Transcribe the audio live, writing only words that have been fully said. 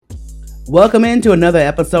Welcome into another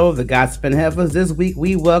episode of the Gossiping Heifers. This week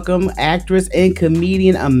we welcome actress and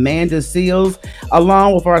comedian Amanda Seales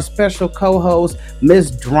along with our special co-host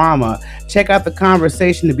Miss Drama. Check out the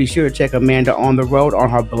conversation to be sure to check Amanda on the road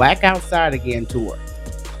on her Black Outside Again tour.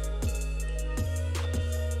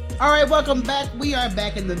 All right, welcome back. We are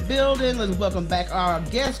back in the building. Let's welcome back our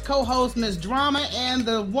guest co-host Miss Drama and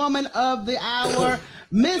the woman of the hour,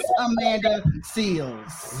 Miss Amanda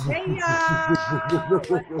Seales. Hey,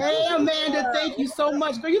 y'all. Hey, Amanda, thank you so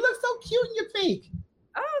much. Girl, you look so cute in your pink.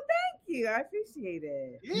 Oh, thank you. I appreciate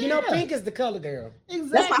it. Yeah. You know, pink is the color, girl. Exactly.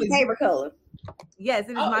 That's my favorite color. Yes,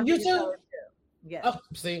 it is my you favorite too? color, too. Yes. Oh,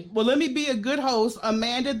 see. Well, let me be a good host.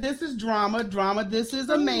 Amanda, this is Drama. Drama, this is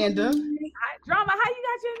Amanda. Drama, how you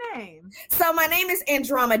got your name? So my name is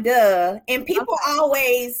Andromeda, and people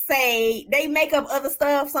always say they make up other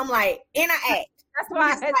stuff. So I'm like, and I act. That's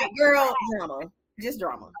why I Just like, girl, drama, just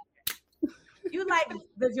drama. You like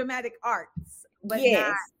the dramatic arts, but Yes.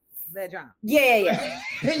 not the drama. Yeah.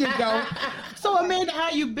 There you go. So, Amanda, how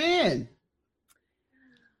you been?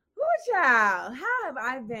 Ooh, child, how have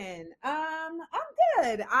I been? I'm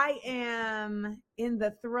good. I am in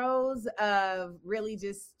the throes of really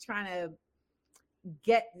just trying to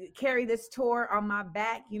carry this tour on my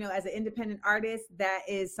back. You know, as an independent artist, that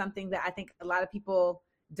is something that I think a lot of people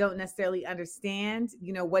don't necessarily understand,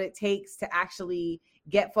 you know, what it takes to actually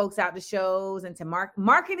get folks out to shows and to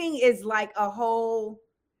marketing is like a whole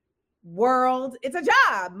world. It's a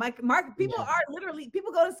job. People are literally,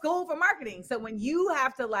 people go to school for marketing. So when you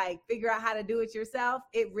have to like figure out how to do it yourself,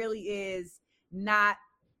 it really is not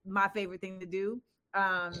my favorite thing to do.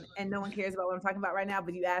 And no one cares about what I'm talking about right now,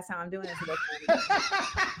 but you asked how I'm doing it.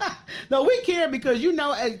 So No, we care because, you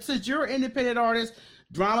know, since you're an independent artist,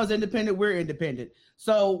 Drama's independent, we're independent.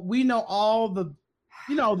 So we know all the,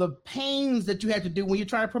 you know, the pains that you have to do when you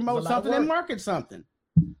try to promote something and market something.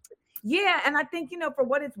 Yeah. And I think, you know, for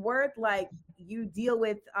what it's worth, like you deal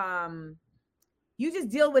with, you just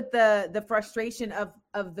deal with the frustration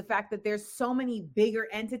of the fact that there's so many bigger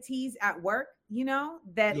entities at work, you know,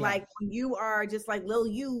 that like you are just like Lil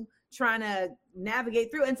You trying to navigate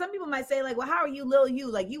through. And some people might say like, well, how are you Lil You?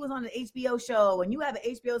 Like you was on an HBO show and you have an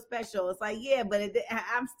HBO special. It's like, yeah, but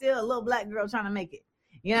I'm still a little black girl trying to make it.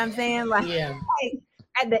 You know what I'm saying? Like,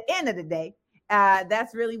 at the end of the day,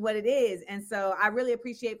 that's really what it is. And so I really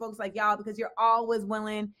appreciate folks like y'all because you're always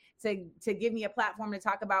willing to give me a platform to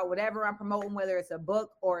talk about whatever I'm promoting, whether it's a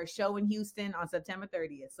book or a show in Houston on September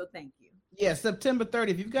 30th. So thank you. Yeah, September 30th.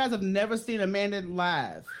 If you guys have never seen Amanda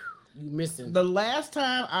live, you missing. The last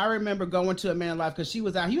time I remember going to Amanda live, because she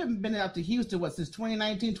was out, you haven't been out to Houston, since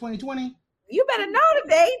 2019, 2020? You better know the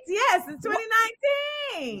dates. Yes, it's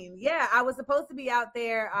 2019. Yeah, I was supposed to be out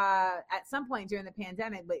there at some point during the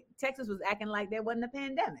pandemic, but Texas was acting like there wasn't a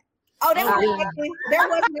pandemic. Oh, there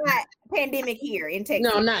was not a pandemic here in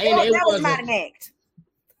Texas. No, not that was not an act.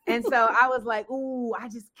 And so I was like, ooh, I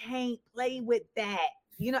just can't play with that.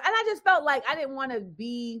 You know, and I just felt like I didn't want to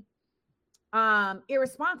be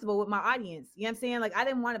irresponsible with my audience. You know what I'm saying? Like I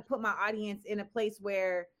didn't want to put my audience in a place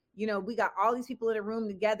where, you know, we got all these people in a room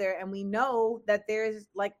together and we know that there's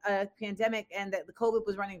like a pandemic and that the COVID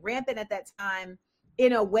was running rampant at that time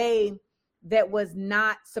in a way that was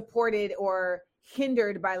not supported or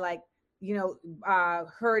hindered by like, you know,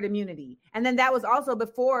 herd immunity. And then that was also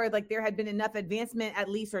before like there had been enough advancement at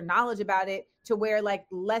least or knowledge about it to where like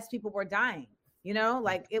less people were dying. You know,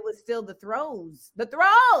 like it was still the throes.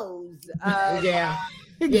 Yeah,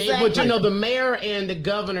 but you know, the mayor and the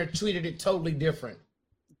governor treated it totally different.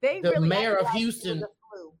 The really mayor of Houston,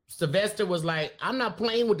 Sylvester, was like, I'm not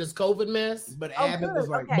playing with this COVID mess. But Abbott was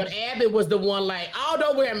like, but Abbott was the one like, oh,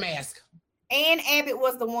 don't wear a mask. And Abbott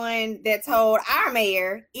was the one that told our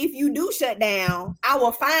mayor, if you do shut down, I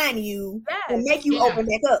will fine you and make you open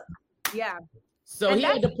back up. Yeah. So and he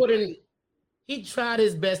had to put in. He tried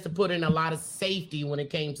his best to put in a lot of safety when it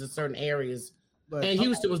came to certain areas. But, and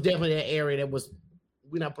Houston was definitely an area that was,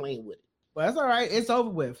 we're not playing with it. Well, that's all right. It's over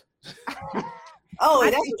with. Oh,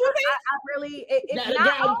 that's what you think? I really, it's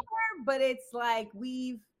not over, but it's like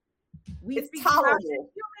we've it's tolerable.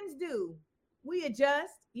 Humans do. We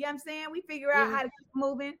adjust. You know what I'm saying? We figure out how to keep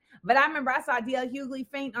moving. But I remember I saw DL Hughley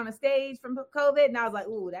faint on a stage from COVID, and I was like,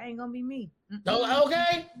 ooh, that ain't going to be me. Oh,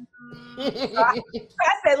 okay. So I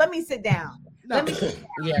said, let me sit down.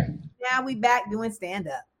 Yeah. Now we back doing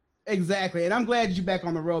stand-up. Exactly. And I'm glad you're back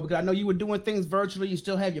on the road because I know you were doing things virtually. You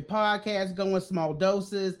still have your podcast going, Small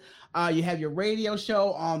Doses. You have your radio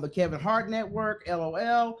show on the Kevin Hart Network,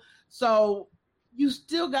 LOL. So you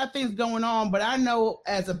still got things going on, but I know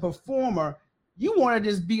as a performer, you want to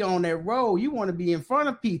just be on that road. You want to be in front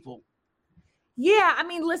of people. Yeah, I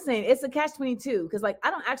mean, listen, it's a catch-22 because like I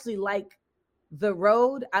don't actually like the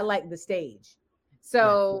road. I like the stage.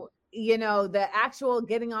 So, you know, the actual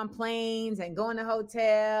getting on planes and going to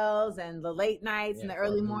hotels and the late nights and the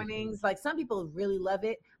early mornings, like some people really love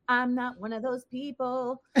it. I'm not one of those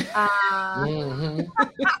people.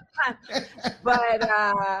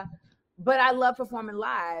 But I love performing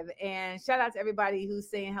live, and shout out to everybody who's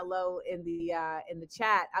saying hello in the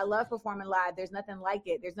chat. I love performing live. There's nothing like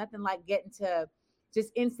it. There's nothing like getting to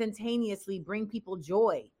just instantaneously bring people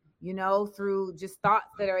joy, you know, through just thoughts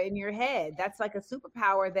that are in your head. That's like a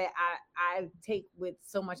superpower that I take with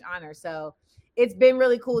so much honor. So it's been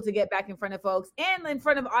really cool to get back in front of folks and in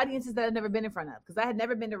front of audiences that I've never been in front of, because I had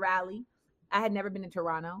never been to Raleigh. I had never been to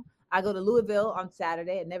Toronto. I go to Louisville on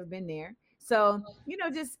Saturday. I'd never been there. So, you know,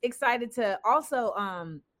 just excited to also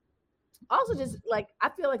just like, I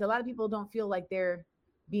feel like a lot of people don't feel like they're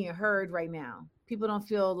being heard right now. People don't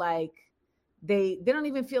feel like they don't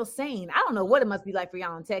even feel sane. I don't know what it must be like for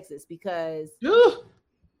y'all in Texas, because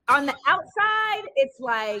on the outside, it's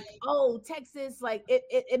like, oh, Texas, like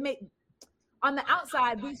it make, on the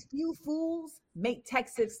outside, these few fools make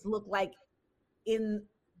Texas look like in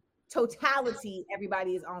totality,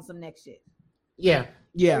 everybody is on some next shit. Yeah.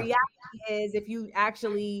 The reality is, if you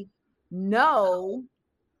actually know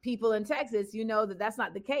people in Texas, you know that that's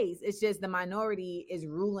not the case. It's just the minority is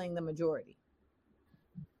ruling the majority.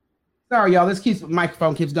 Sorry, y'all. This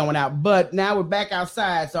microphone keeps going out. But now we're back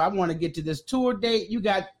outside, so I want to get to this tour date. You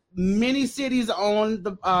got many cities on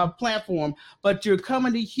the platform, but you're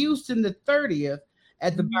coming to Houston the 30th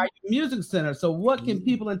at the Bayou Music Center. So what can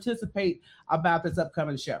people anticipate about this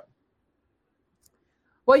upcoming show?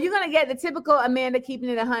 Well, you're going to get the typical Amanda keeping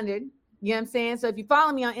it 100. You know what I'm saying? So if you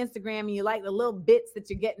follow me on Instagram and you like the little bits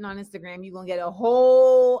that you're getting on Instagram, you're going to get a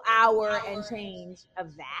whole hour and change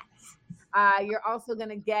of that. You're also going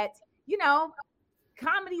to get, you know,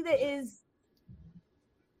 comedy that is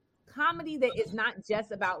not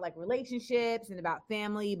just about like relationships and about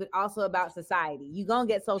family, but also about society. You're going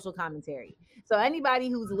to get social commentary. So anybody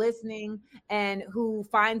who's listening and who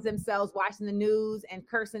finds themselves watching the news and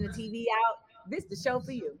cursing the TV out, this is the show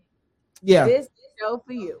for you. Yeah. This is the show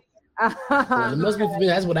for you. Well, it must be for me.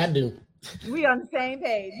 That's what I do. We on the same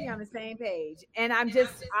page. And I'm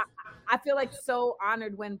just, I feel like so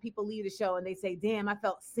honored when people leave the show and they say, damn, I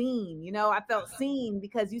felt seen. You know, I felt seen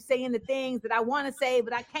because you saying the things that I want to say,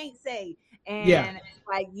 but I can't say. And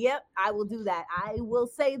like, yep, I will do that. I will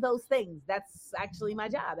say those things. That's actually my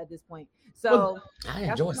job at this point. So I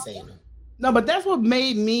enjoy saying them. No, but that's what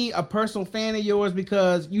made me a personal fan of yours,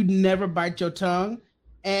 because you never bite your tongue.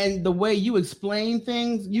 And the way you explain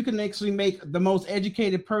things, you can actually make the most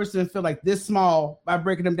educated person feel like this small by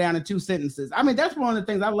breaking them down in 2 sentences. I mean, that's one of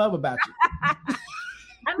the things I love about you.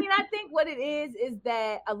 I mean, I think what it is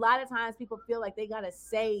that a lot of times people feel like they got to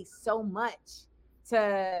say so much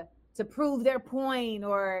to prove their point,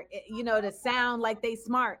 or, you know, to sound like they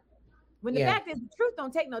smart. When the fact is, the truth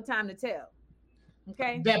don't take no time to tell.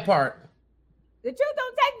 Okay? That part. The truth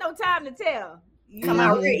don't take no time to tell. Come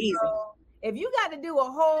out real easy. If you got to do a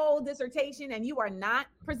whole dissertation and you are not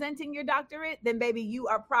presenting your doctorate, then baby, you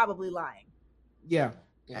are probably lying. Yeah.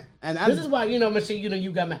 And this is why, you know, Michelle, you know,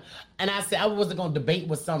 you got me. And I said I wasn't going to debate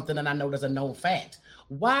with something and I know there's a known fact.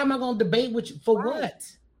 Why am I going to debate with you? For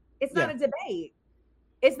what? It's not a debate.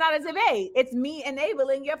 It's not a debate. It's me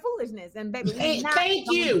enabling your foolishness. And baby, thank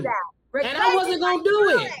you. And I wasn't going to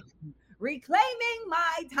do it. Reclaiming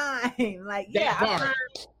my time. Like,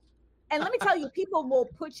 and let me tell you, people will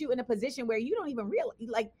put you in a position where you don't even realize,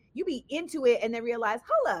 like, you be into it and then realize,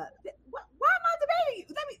 hold up, why am I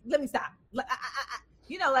debating? Let me stop.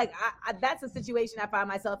 You know, like, that's a situation I find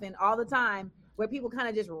myself in all the time, where people kind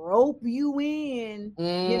of just rope you in,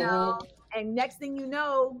 you know, and next thing you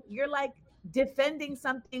know, you're like defending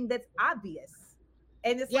something that's obvious.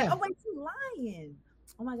 And it's like, oh, wait, you're lying.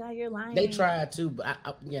 Oh my God, you're lying. They tried to, but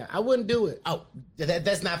I wouldn't do it. Oh,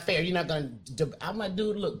 that's not fair. You're not gonna. I'm like,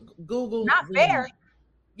 dude, look, Google. Not fair.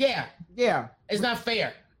 Yeah, it's not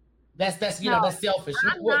fair. That's that's selfish.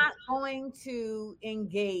 I'm not going to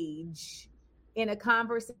engage in a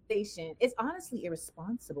conversation. It's honestly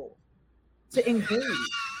irresponsible to engage.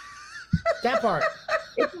 That part.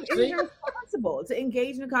 It's irresponsible to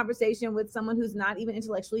engage in a conversation with someone who's not even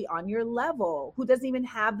intellectually on your level, who doesn't even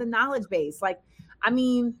have the knowledge base. Like, I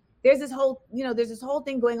mean, there's this whole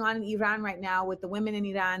thing going on in Iran right now with the women in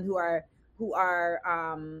Iran who are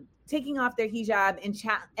taking off their hijab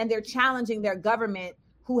and they're challenging their government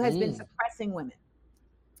who has been suppressing women.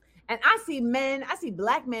 And I see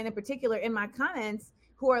Black men in particular in my comments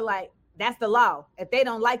who are like, that's the law. If they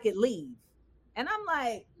don't like it, leave. And I'm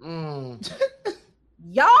like, y'all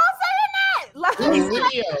saying that? Like,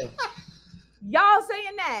 Real. y'all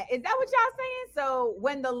saying that? Is that what y'all saying? So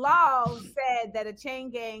when the law said that a chain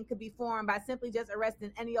gang could be formed by simply just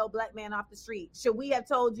arresting any old black man off the street, should we have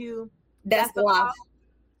told you That's the law?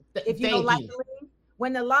 If you don't like to leave?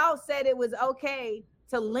 When the law said it was okay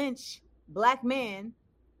to lynch black men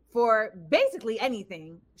for basically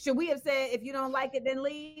anything, should we have said, if you don't like it, then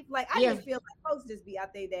leave? Like, I just feel like folks just be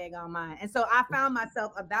out there daggone mine. And so I found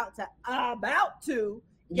myself about to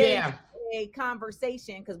get a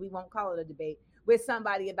conversation, because we won't call it a debate, with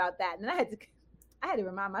somebody about that. And I had to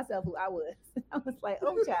remind myself who I was. I was like,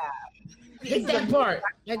 oh, child. Hit that part.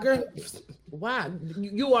 That girl, why?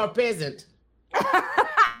 You are a peasant.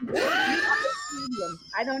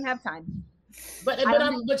 I don't have time. But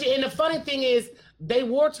and the funny thing is, they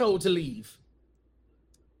were told to leave.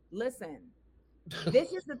 Listen,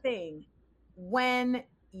 this is the thing. When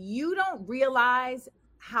you don't realize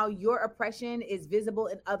how your oppression is visible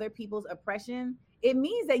in other people's oppression, it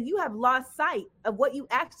means that you have lost sight of what you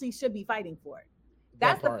actually should be fighting for.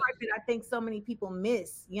 That's the part that I think so many people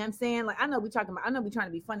miss. You know what I'm saying? Like, I know we're trying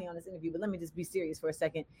to be funny on this interview, but let me just be serious for a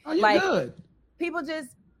second. Oh, you're good. People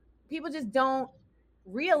just don't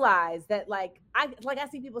realize that, like I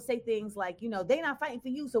see people say things like, you know, they not fighting for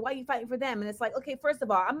you, so why are you fighting for them? And it's like, okay, first of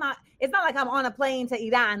all, it's not like I'm on a plane to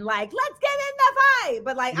Iran, like, let's get in the fight.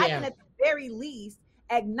 But like, I can at the very least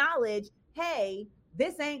acknowledge, hey,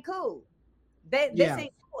 this ain't cool. This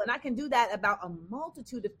ain't cool. And I can do that about a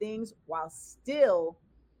multitude of things while still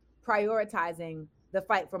prioritizing the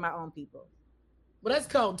fight for my own people. Well, that's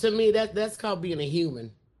called being a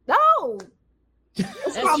human. No.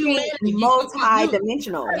 It's probably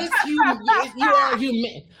multi-dimensional. You are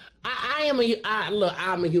human. I'm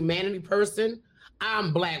a humanity person.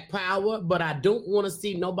 I'm Black Power, but I don't want to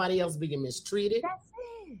see nobody else being mistreated. That's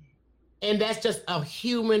it. And that's just a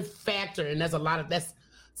human factor. And there's a lot of that's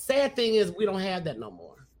sad thing is we don't have that no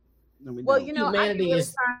more. No, well, you know, I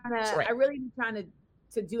really be trying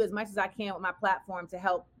to do as much as I can with my platform to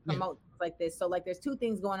help promote things like this. So like, there's two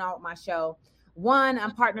things going on with my show. One,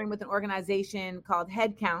 I'm partnering with an organization called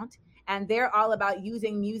Headcount, and they're all about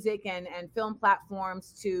using music and film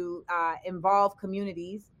platforms to involve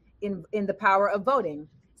communities in the power of voting.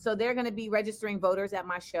 So they're going to be registering voters at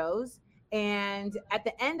my shows. And at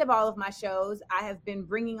the end of all of my shows, I have been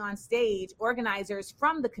bringing on stage organizers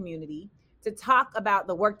from the community to talk about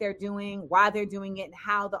the work they're doing, why they're doing it, and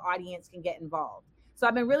how the audience can get involved. So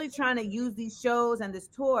I've been really trying to use these shows and this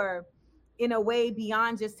tour in a way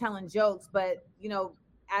beyond just telling jokes, but, you know,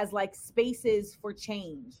 as like spaces for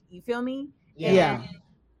change. You feel me? Yeah.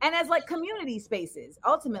 And as like community spaces,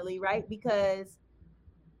 ultimately, right? Because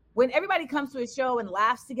when everybody comes to a show and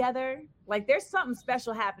laughs together, like there's something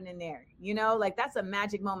special happening there, you know, like that's a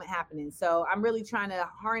magic moment happening. So I'm really trying to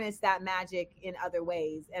harness that magic in other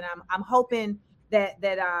ways. And I'm hoping that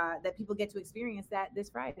people get to experience that this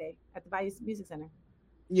Friday at the Bayou Music Center.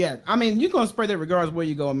 Yeah, I mean, you're going to spread that regardless where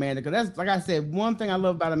you go, Amanda, because that's, like I said, one thing I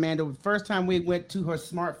love about Amanda, the first time we went to her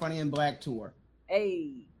Smart, Funny, and Black tour.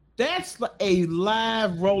 Hey. That's a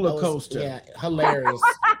live roller coaster. Yeah, hilarious.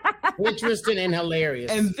 Interesting and hilarious.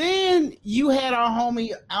 And then you had our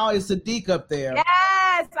homie, Ali Sadiq, up there.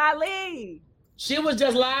 Yes, Ali. She was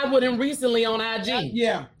just live with him recently on IG.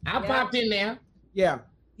 Yeah. I popped in there. Yeah.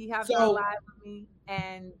 He hopped on live with me,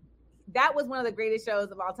 and that was one of the greatest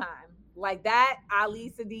shows of all time. Like that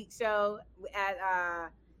Ali Sadiq show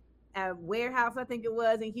at Warehouse, I think it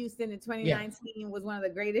was in Houston in 2019 was one of the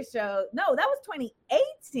greatest shows. No, that was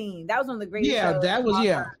 2018. That was one of the greatest shows. Yeah, that was,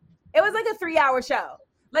 It was like a 3-hour show.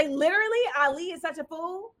 Like literally, Ali is such a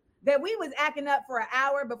fool that we was acting up for an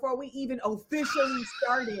hour before we even officially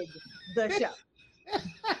started the show.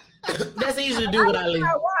 That's easy to do with Ali.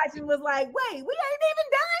 I watched and was like, wait, we ain't even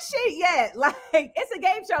done shit yet. Like, it's a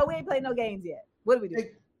game show. We ain't played no games yet. What do we do?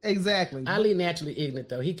 Exactly. Ali naturally ignorant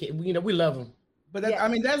though. He can, you know, we love him. But I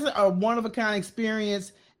mean, that's a one of a kind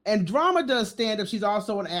experience. And Drama does stand up. She's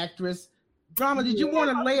also an actress. Drama, did you want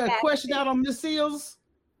to lay a question out on Miss Seals?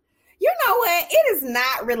 You know what? It is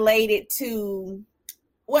not related to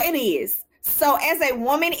what it is. So, as a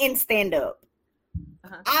woman in stand up,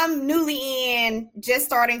 I'm newly in, just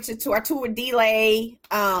starting to tour delay.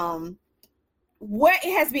 What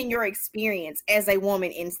has been your experience as a woman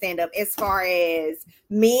in stand-up as far as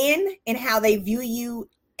men and how they view you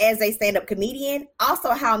as a stand-up comedian? Also,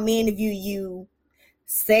 how men view you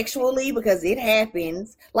sexually, because it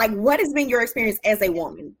happens. Like, what has been your experience as a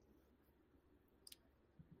woman?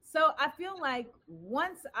 So I feel like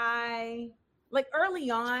early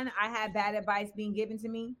on, I had bad advice being given to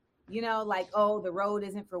me, you know, like, oh, the road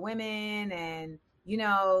isn't for women, and you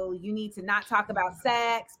know, you need to not talk about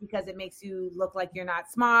sex because it makes you look like you're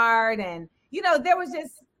not smart. And, there was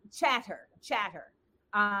just chatter.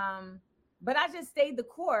 But I just stayed the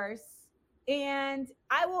course. And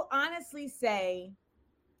I will honestly say,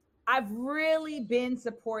 I've really been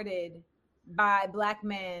supported by Black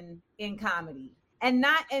men in comedy, and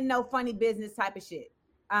not in no funny business type of shit.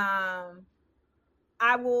 I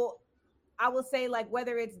will say, like,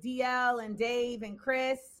 whether it's DL and Dave and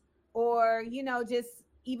Chris, or just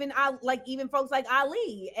even folks like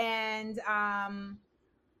Ali and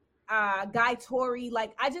Guy Tori.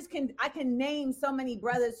 Like, I can name so many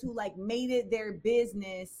brothers who like made it their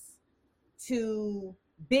business to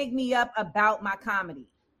big me up about my comedy,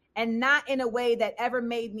 and not in a way that ever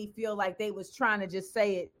made me feel like they was trying to just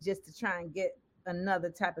say it just to try and get another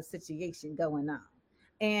type of situation going on.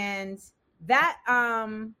 And that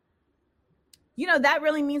that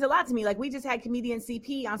really means a lot to me. Like, we just had comedian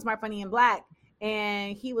CP on Smart, Funny, and Black,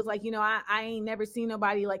 and he was like, I ain't never seen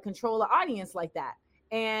nobody like control an audience like that.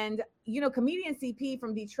 And comedian CP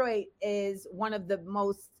from Detroit is one of the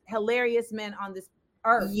most hilarious men on this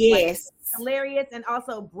earth. Yes, like, hilarious and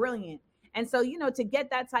also brilliant. And so to get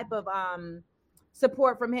that type of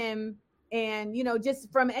support from him, and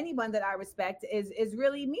just from anyone that I respect, is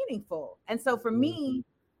really meaningful. And so for me,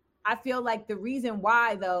 I feel like the reason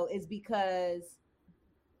why, though, is because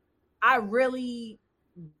I really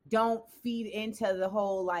don't feed into the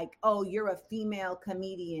whole like, oh, you're a female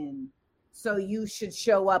comedian, so you should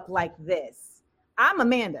show up like this. I'm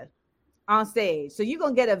Amanda on stage, so you're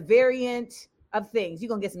gonna get a variant of things. You're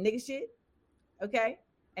gonna get some nigga shit, okay?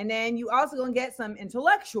 And then you also gonna get some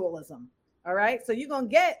intellectualism. All right. So you're gonna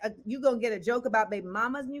get a joke about baby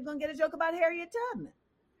mamas, and you're gonna get a joke about Harriet Tubman.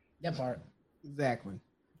 That part. Exactly.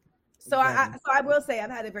 So I will say I've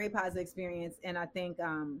had a very positive experience, and I think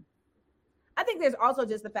there's also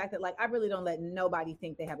just the fact that, like, I really don't let nobody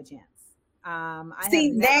think they have a chance.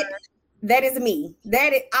 That is me.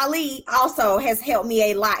 Ali also has helped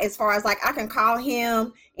me a lot, as far as like I can call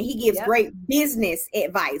him and he gives great business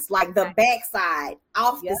advice, like the backside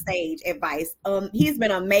off the stage advice. He's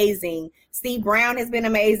been amazing. Steve Brown has been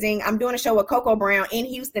amazing. I'm doing a show with Coco Brown in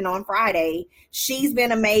Houston on Friday. She's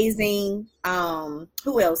been amazing.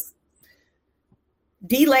 Who else?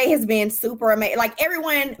 D-Lay has been super amazing. Like,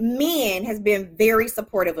 everyone, men has been very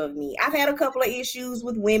supportive of me. I've had a couple of issues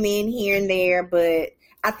with women here and there, but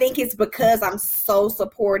I think it's because I'm so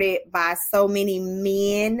supported by so many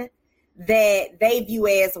men that they view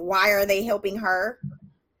as, why are they helping her?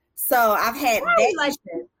 So I've had Why are we like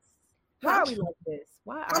this? Why are we like this?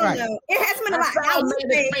 Why? I don't know. It has been a lot.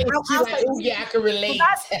 I can relate.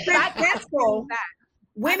 Successful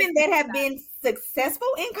women that have been successful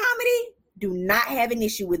in comedy do not have an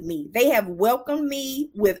issue with me. They have welcomed me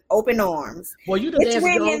with open arms. Well, you done answered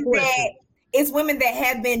your own question. It's women that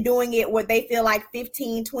have been doing it what they feel like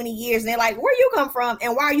 15, 20 years. And they're like, where you come from?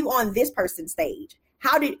 And why are you on this person's stage?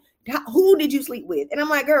 Who did you sleep with? And I'm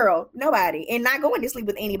like, girl, nobody. And not going to sleep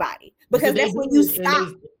with anybody. Because that's when you stop.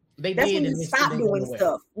 That's when you stop doing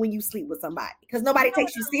stuff, when you sleep with somebody. Because nobody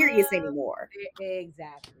takes you serious anymore.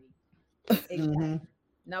 Exactly. Mm-hmm.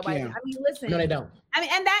 Nobody. Yeah. I mean, listen. No, they don't. I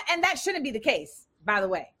mean, and that shouldn't be the case, by the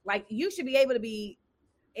way. Like, you should be able to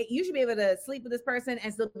sleep with this person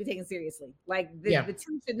and still be taken seriously. Like, the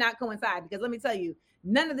two should not coincide, because let me tell you,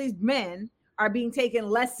 none of these men are being taken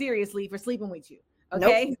less seriously for sleeping with you.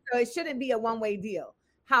 Okay. Nope. So it shouldn't be a one-way deal.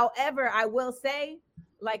 However, I will say,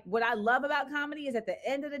 like, what I love about comedy is, at the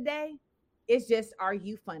end of the day, it's just, are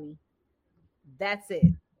you funny? That's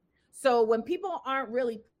it. So when people aren't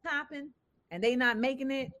really popping and they not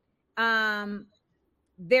making it,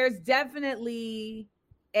 there's definitely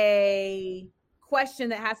a question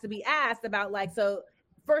that has to be asked about, like, so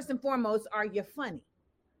first and foremost, are you funny?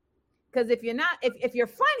 Because if you're not, if you're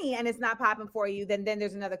funny and it's not popping for you, then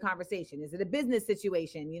there's another conversation. Is it a business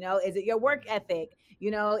situation? Is it your work ethic?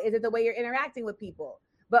 Is it the way you're interacting with people?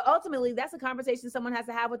 But ultimately, that's a conversation someone has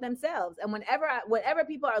to have with themselves. And whenever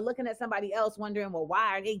people are looking at somebody else wondering, well,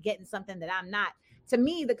 why are they getting something that I'm not? To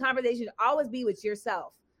me, the conversation should always be with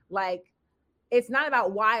yourself. Like, it's not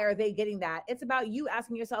about why are they getting that. It's about you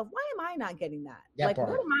asking yourself, why am I not getting that? Like,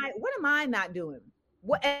 what am I not doing?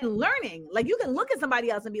 And learning. Like, you can look at somebody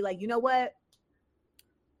else and be like, you know what?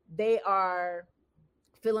 They are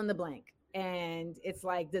fill in the blank. And it's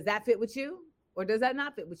like, does that fit with you? Or does that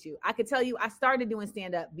not fit with you? I could tell you, I started doing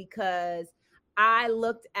stand-up because I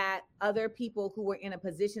looked at other people who were in a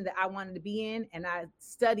position that I wanted to be in, and I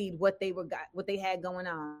studied what they had going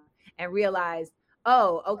on, and realized,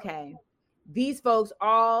 oh, okay, these folks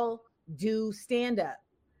all do stand-up.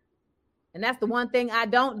 And that's the one thing I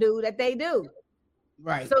don't do that they do.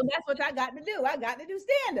 Right. So that's what I got to do. I got to do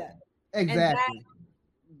stand-up. Exactly. And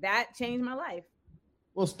that changed my life.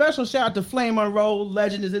 Well, special shout out to Flame Monroe.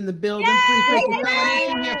 Legend is in the building.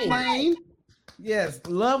 Flame. Yes,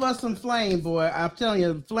 love us some Flame, boy. I'm telling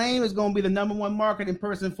you, Flame is going to be the #1 marketing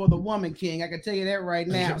person for the Woman King. I can tell you that right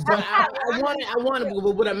now. But I want to.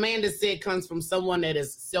 What Amanda said comes from someone that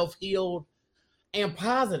is self-healed and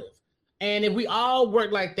positive. And if we all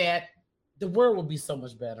work like that, the world will be so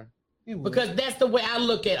much better. Because that's the way I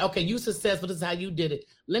look at. Okay, you successful. This is how you did it.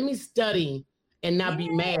 Let me study and not be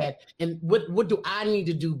mad. And what do I need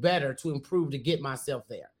to do better to improve to get myself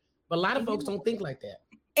there? But a lot of folks don't think like that.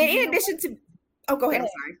 And in addition to, go ahead. I'm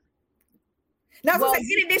sorry. No,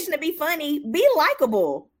 in addition to be funny, be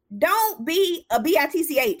likable. Don't be a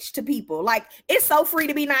bitch to people. Like, it's so free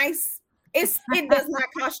to be nice. It does not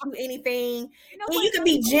cost you anything. You can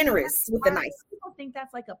be generous with the nice. People think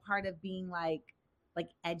that's like a part of being like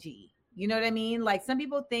edgy. You know what I mean? Like, some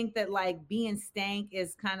people think that like being stank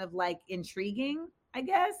is kind of like intriguing, I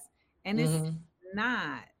guess. And it's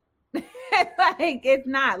not. Like, it's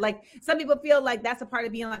not. Like, some people feel like that's a part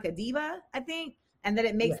of being like a diva, I think. And that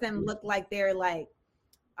it makes them look like they're like,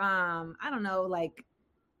 I don't know, like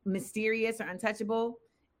mysterious or untouchable.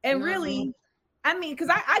 And really, I mean, because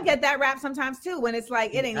I get that rap sometimes too, when it's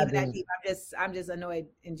like, it ain't even that deep. I'm just annoyed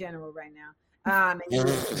in general right now.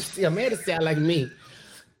 Yeah, man, it sound like me.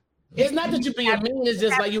 It's not that you're being mean, it's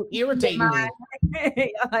just like you irritating me.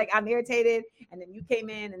 Like, I'm irritated, and then you came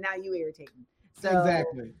in and now you irritate me. So,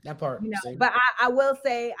 exactly. That part. But I will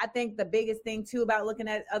say, I think the biggest thing too about looking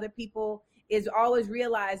at other people is always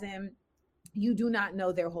realizing you do not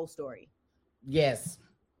know their whole story. Yes.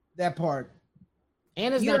 That part.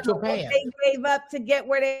 And it's not your past. They gave up to get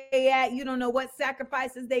where they at. You don't know what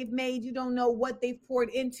sacrifices they've made. You don't know what they've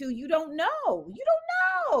poured into. You don't know.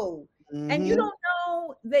 And you don't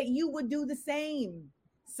know that you would do the same.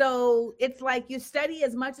 So it's like you study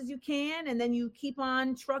as much as you can, and then you keep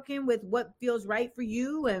on trucking with what feels right for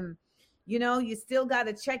you. And, you still got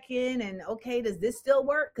to check in and, okay, does this still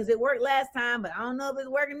work? Because it worked last time, but I don't know if it's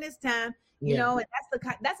working this time. And that's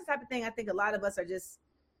the type of thing I think a lot of us are just,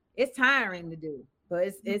 it's tiring to do, but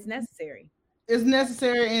it's necessary. It's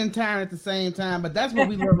necessary and tiring at the same time. But that's what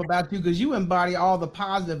we love about you, because you embody all the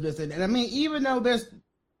positiveness. And I mean, even though there's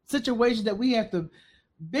situations that we have to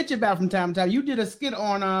bitch about from time to time, you did a skit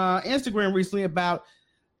on Instagram recently about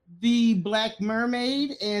the Black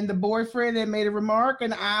Mermaid and the boyfriend that made a remark,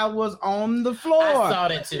 and I was on the floor. I saw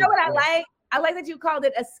that too. You know what I like? I like that you called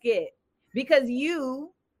it a skit, because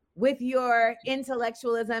you, with your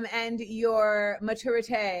intellectualism and your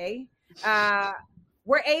maturity,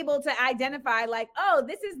 were able to identify like, oh,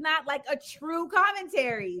 this is not like a true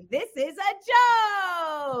commentary. This is a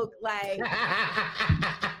joke. Like,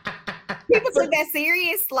 people took that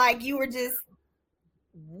serious. Like, you were just,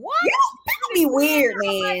 what? That would be weird,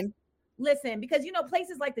 man. Listen, because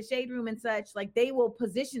places like the Shade Room and such, like, they will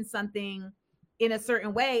position something in a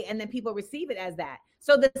certain way, and then people receive it as that.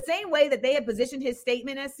 So the same way that they had positioned his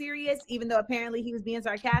statement as serious, even though apparently he was being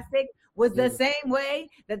sarcastic, was the same way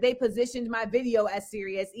that they positioned my video as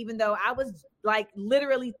serious, even though I was like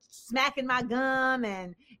literally smacking my gum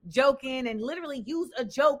and joking, and literally used a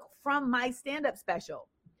joke from my stand-up special.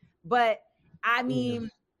 But I mean,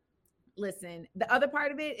 listen, the other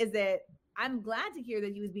part of it is that I'm glad to hear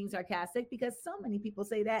that he was being sarcastic, because so many people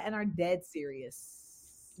say that and are dead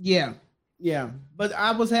serious. Yeah. But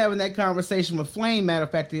I was having that conversation with Flame, matter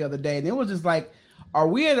of fact, the other day, and it was just like, are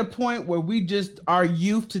we at a point where our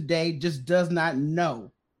youth today just does not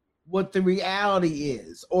know what the reality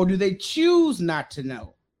is, or do they choose not to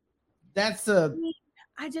know? There's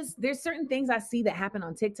certain things I see that happen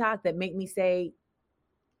on TikTok that make me say,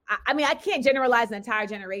 I mean, I can't generalize an entire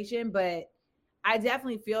generation, but I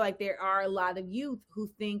definitely feel like there are a lot of youth who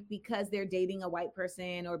think because they're dating a white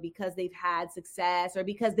person, or because they've had success, or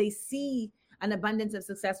because they see an abundance of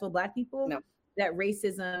successful Black people, that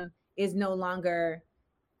racism is no longer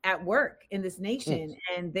at work in this nation.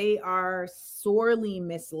 And they are sorely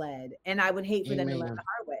misled. And I would hate for them to learn the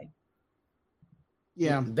hard way.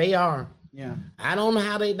 Yeah, they are. Yeah. I don't know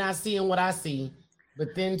how they not seeing what I see.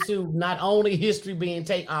 But then too, not only history being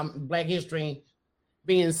Black history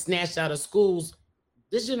being snatched out of schools,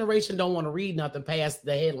 this generation don't want to read nothing past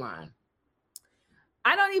the headline.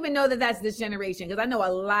 I don't even know that that's this generation, because I know a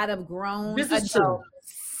lot of grown adults. True.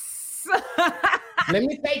 Let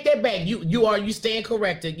me take that back. You stand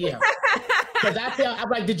corrected, yeah. Because I'm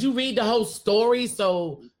like, did you read the whole story?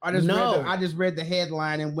 So I just read the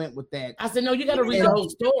headline and went with that. I said, no, you got to read the whole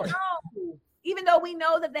story. Even though we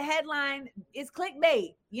know that the headline is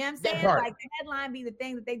clickbait, you know what I'm saying? Like, the headline be the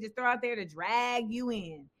thing that they just throw out there to drag you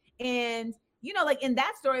in. And, like in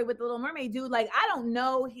that story with the Little Mermaid dude, like, I don't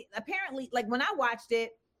know. Apparently, like, when I watched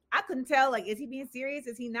it, I couldn't tell, like, is he being serious?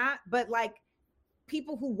 Is he not? But like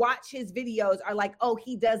people who watch his videos are like, oh,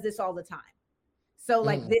 he does this all the time. So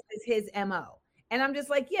like this is his MO. And I'm just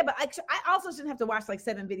like, yeah, but I also shouldn't have to watch like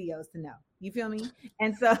 7 videos to know. You feel me?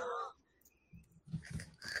 And so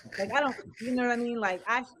like, I don't, you know what I mean? Like,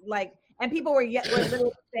 and people were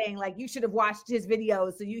literally saying like, you should have watched his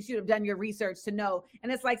videos. So you should have done your research to know.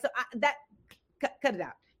 And it's like, so cut it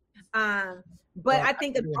out. But I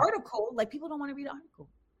think an article, like people don't want to read an article.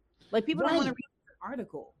 Like people don't want to read an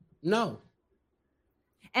article. No.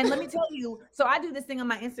 And let me tell you, so I do this thing on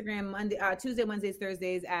my Instagram Monday, Tuesday, Wednesdays,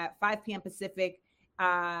 Thursdays at 5 p.m. Pacific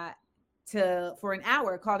for an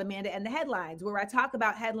hour called Amanda and the Headlines, where I talk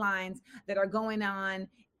about headlines that are going on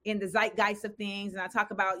in the zeitgeist of things. And I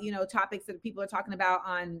talk about, you know, topics that people are talking about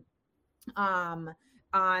on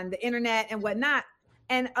the internet and whatnot.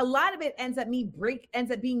 And a lot of it ends up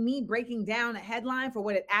being me breaking down a headline for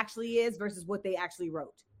what it actually is versus what they actually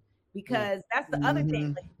wrote. Because that's the other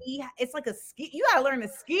thing. Like it's like a skill. You got to learn a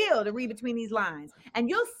skill to read between these lines. And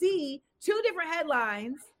you'll see 2 different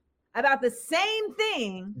headlines about the same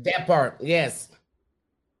thing. That part, yes.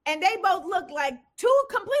 And they both look like 2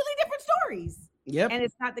 completely different stories. Yep. And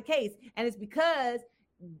it's not the case. And it's because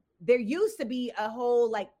there used to be a whole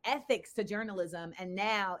like ethics to journalism. And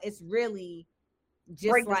now it's really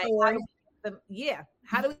just like,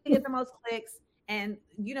 how do we get the most clicks? And,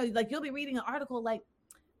 you know, like you'll be reading an article like,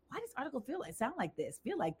 why does article sound like this,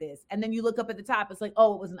 feel like this? And then you look up at the top, it's like,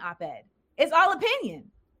 oh, it was an op-ed. It's all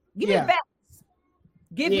opinion. Give me the facts.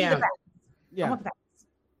 Give me the facts. Yeah. I want the facts.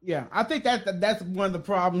 Yeah, I think that's one of the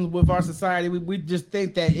problems with our society. We just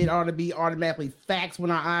think that it ought to be automatically facts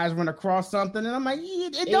when our eyes run across something. And I'm like,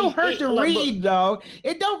 it don't hurt to read, though.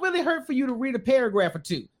 It don't really hurt for you to read a paragraph or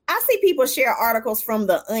 2. I see people share articles from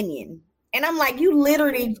The Onion. And I'm like, you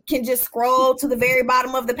literally can just scroll to the very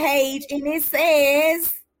bottom of the page and it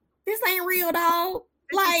says, this ain't real, dog.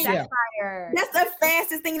 Like, that's the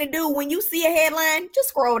fastest thing to do. When you see a headline, just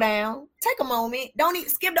scroll down. Take a moment. Don't even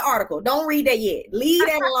skip the article. Don't read that yet. Leave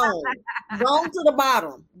that alone. Go to the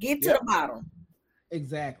bottom. Get to the bottom.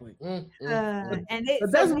 Exactly. And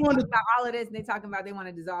that's one about all of this. And they talking about they want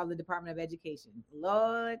to dissolve the Department of Education.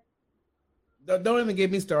 Lord. Don't even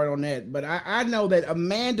get me started on that. But I know that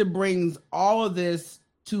Amanda brings all of this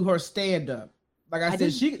to her stand-up. Like I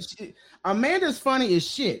said, she Amanda's funny as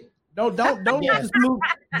shit. Don't let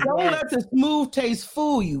the smooth taste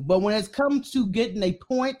fool you. But when it's come to getting a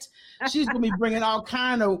point, she's gonna be bringing all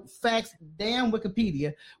kind of facts. Damn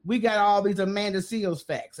Wikipedia, we got all these Amanda Seales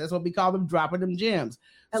facts. That's what we call them, dropping them gems.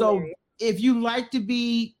 Hilarious. So if you like to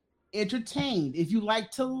be entertained, if you like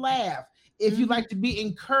to laugh, if you like to be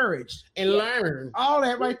encouraged and learn, all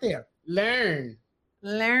that right there, learn.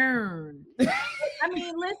 I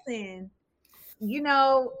mean, listen, you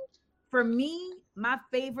know, for me, my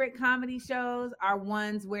favorite comedy shows are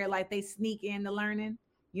ones where like they sneak in the learning,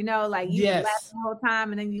 you know, like you laugh the whole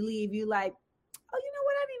time and then you leave, you like, oh, you know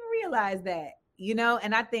what? I didn't even realize that, you know?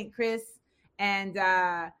 And I think Chris and,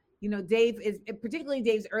 you know, Dave particularly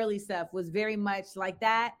Dave's early stuff was very much like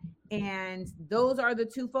that. And those are the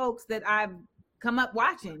 2 folks that I've come up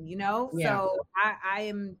watching, you know? Yeah. So I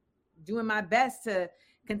am doing my best to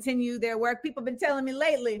continue their work. People have been telling me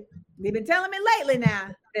lately, now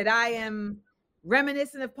that I am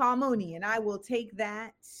reminiscent of Paul Mooney, and I will take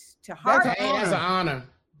that to heart. That's an honor.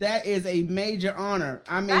 That is a major honor.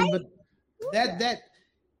 I mean, right? But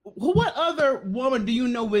what other woman do you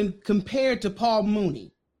know when compared to Paul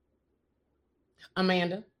Mooney?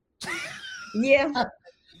 Amanda. Yeah.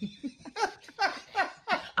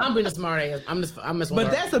 I'm being a smart ass. But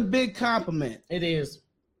that's a big compliment. It is.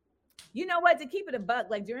 You know what? To keep it a buck,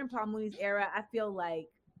 like during Paul Mooney's era, I feel like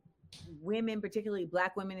women, particularly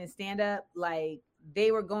Black women in stand-up, like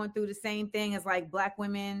they were going through the same thing as like Black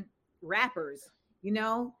women rappers, you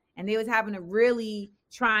know, and they was having to really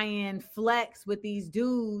try and flex with these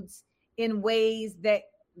dudes in ways that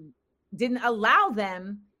didn't allow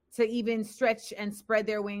them to even stretch and spread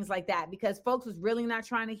their wings like that, because folks was really not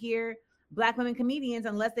trying to hear Black women comedians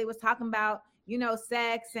unless they was talking about, you know,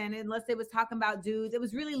 sex, and unless they was talking about dudes. It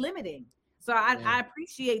was really limiting. So I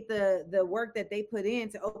appreciate the work that they put in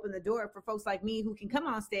to open the door for folks like me who can come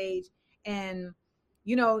on stage and,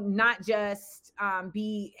 you know, not just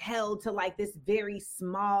be held to like this very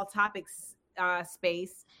small topics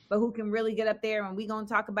space, but who can really get up there and we gonna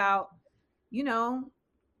talk about, you know,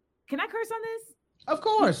 can I curse on this? Of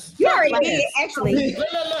course. You already did, actually. Look,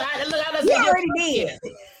 you already did.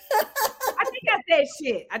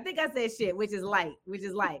 I think I said shit, which is light.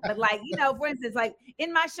 But like, for instance, like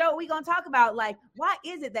in my show, we gonna talk about like, why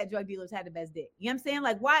is it that drug dealers had the best dick? You know what I'm saying?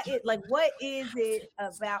 Like, what is it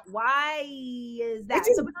about? Why is that?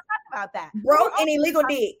 So we're gonna talk about that. Broke and illegal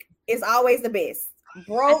dick is always the best.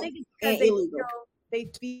 Broke and illegal. They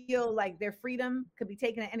feel like their freedom could be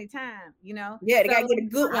taken at any time, Yeah, they gotta get a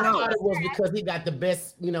good one. I thought it was because he got the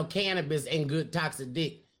best, cannabis and good toxic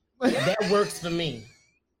dick. That works for me.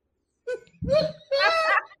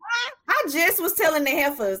 I just was telling the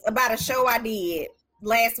heifers about a show I did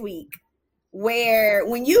last week where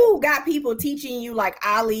when you got people teaching you like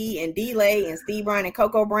Ali and D-Lay and Steve Brown and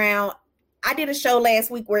Coco Brown, I did a show last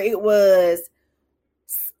week where it was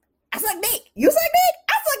I suck dick, you suck dick,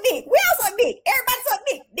 I suck dick, we all suck dick, everybody suck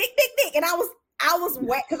dick, dick. And I was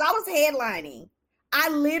wet because I was headlining. I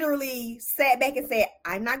literally sat back and said,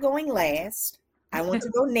 I'm not going last. I want to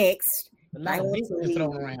go next. I want to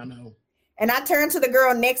leave. And I turned to the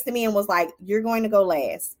girl next to me and was like, you're going to go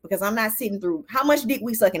last because I'm not sitting through how much dick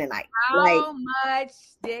we sucking tonight. How much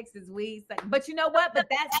dicks is we sucking? But you know what? But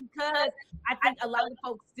that's because I think a lot of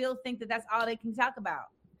folks still think that that's all they can talk about.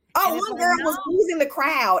 Oh, one girl was losing the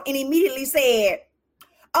crowd and immediately said,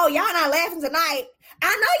 oh, y'all not laughing tonight. I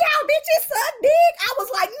know y'all bitches suck dick. I was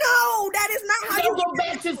like, no, that is not how you go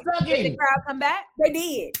back to sucking. Did the crowd come back? They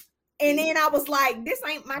did. And then I was like, this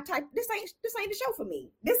ain't my type. This ain't the show for me.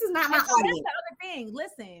 This is not my audience. That's the other thing.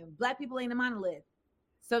 Listen, Black people ain't a monolith.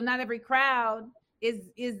 So not every crowd is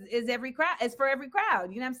every crowd. It's for every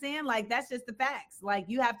crowd. You know what I'm saying? Like, that's just the facts. Like,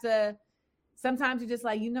 you have to, sometimes you're just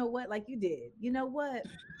like, you know what? Like you did. You know what?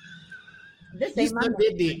 This ain't my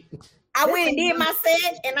I went and did my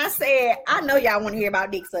set and I said, I know y'all want to hear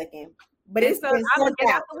about dick sucking, but it's I'm gonna get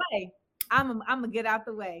out the way. I'm gonna get out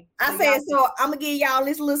the way. I said, so I'm gonna give y'all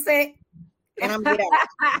this little set and I'm gonna get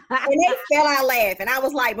out. And they fell out laughing. I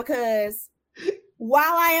was like, because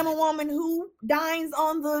while I am a woman who dines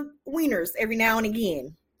on the wieners every now and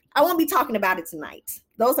again, I won't be talking about it tonight.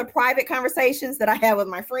 Those are private conversations that I have with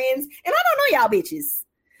my friends, and I don't know y'all bitches.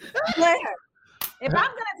 But if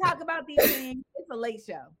I'm gonna talk about these things, it's a late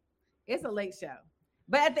show. It's a late show.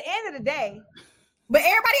 But at the end of the day, but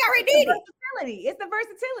everybody already did it. It's the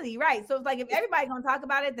versatility, right? So it's like if everybody's gonna talk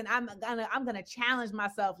about it, then I'm gonna challenge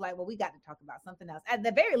myself. Like, well, we got to talk about something else. At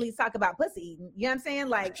the very least, talk about pussy eating. You know what I'm saying?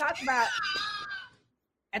 Like, talk about.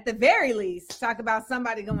 At the very least, talk about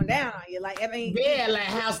somebody going down on you. Like, I mean, yeah, like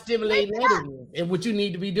how stimulating that is and what you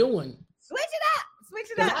need to be doing. Switch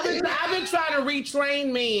it up. I've been trying to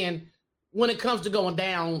retrain men when it comes to going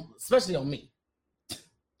down, especially on me.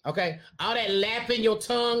 Okay, all that lapping your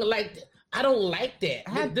tongue, like I don't like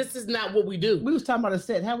that. This is not what we do. We was talking about a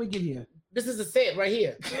set. How we get here? This is a set right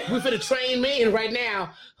here. We're finna train men right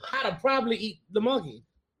now how to probably eat the monkey.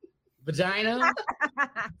 Vagina,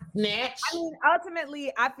 snatch. I mean,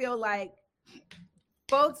 ultimately, I feel like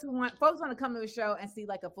folks want to come to a show and see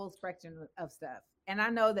like a full spectrum of stuff. And I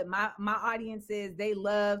know that my audiences, they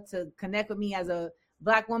love to connect with me as a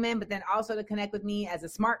Black woman, but then also to connect with me as a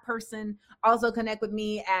smart person, also connect with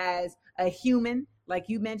me as a human, like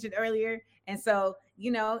you mentioned earlier. And so,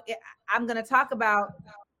 I'm going to talk about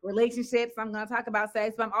relationships. I'm going to talk about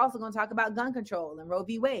sex, but I'm also going to talk about gun control and Roe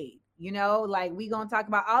v. Wade. Like we going to talk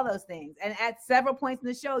about all those things. And at several points in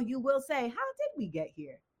the show, you will say, how did we get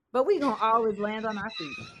here? But we going to always land on our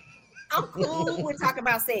feet. I'm cool with talking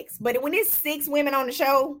about sex, but when it's 6 women on the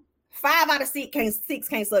show, 5 out of 6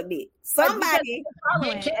 can't suck dick. Somebody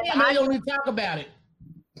I only talk about it.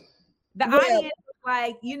 The audience,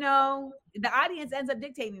 like, the audience ends up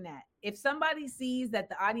dictating that. If somebody sees that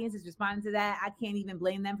the audience is responding to that, I can't even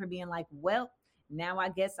blame them for being like, well, now I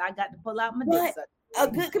guess I got to pull out my dick. A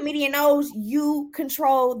good comedian knows you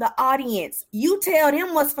control the audience. You tell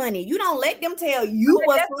them what's funny. You don't let them tell you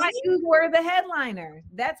what's funny. That's why you were the headliner.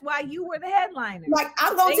 That's why you were the headliner. Like,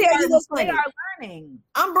 I'm going to tell you what's funny. They are learning.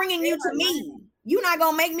 I'm bringing you to me. You're not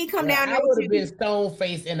going to make me come down there. I would have been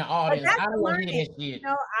stone-faced in the audience. I don't want to hear that shit.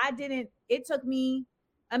 I didn't. It took me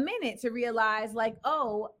a minute to realize, like,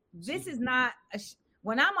 oh, this is not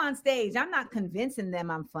when I'm on stage, I'm not convincing them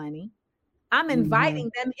I'm funny. I'm inviting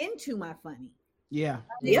them into my funny. Yeah.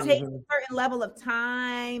 It takes a certain level of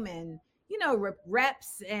time and,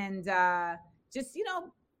 reps and just,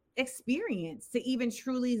 experience to even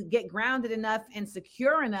truly get grounded enough and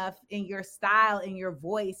secure enough in your style, in your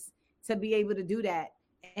voice to be able to do that.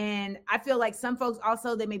 And I feel like some folks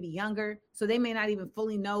also, they may be younger, so they may not even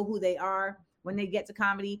fully know who they are when they get to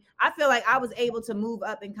comedy. I feel like I was able to move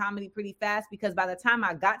up in comedy pretty fast because by the time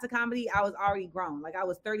I got to comedy, I was already grown. Like I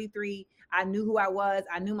was 33. I knew who I was.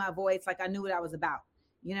 I knew my voice. Like I knew what I was about.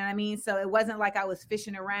 You know what I mean? So it wasn't like I was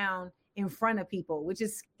fishing around in front of people, which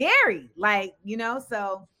is scary. Like, you know,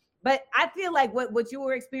 so, but I feel like what you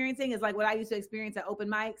were experiencing is like what I used to experience at open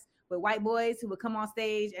mics with white boys who would come on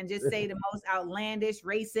stage and just say the most outlandish,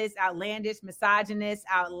 racist, outlandish, misogynist,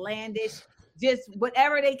 outlandish, just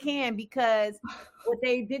whatever they can, because what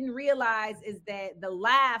they didn't realize is that the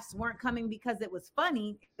laughs weren't coming because it was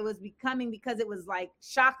funny. It was coming because it was like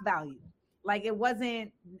shock value. Like it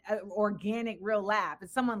wasn't an organic, real laugh.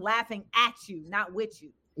 It's someone laughing at you, not with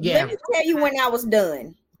you. Yeah. Let me tell you when I was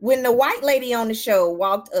done. When the white lady on the show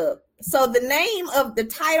walked up. So the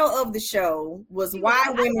title of the show was Why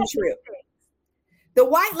Women Trip. The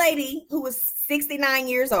white lady, who was 69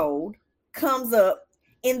 years old, comes up.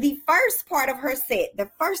 In the first part of her set, the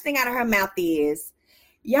first thing out of her mouth is,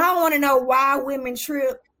 y'all want to know why women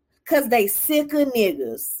trip? Because they sick of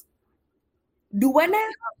niggas. Do what now?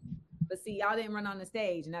 But see, y'all didn't run on the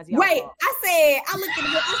stage, and that's y'all Wait, fault. I looked at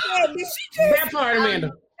her, I said, did she just... That part,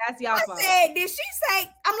 Amanda. That's y'all fault. I said, did she say...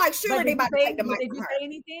 I'm like, surely they about to take the mic Did from you her. say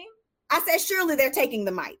anything? I said, surely they're taking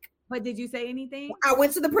the mic. But did you say anything? I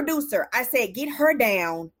went to the producer. I said, get her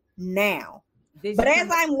down now. But as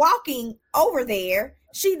I'm walking over there,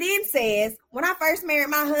 she then says, when I first married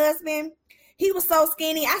my husband, he was so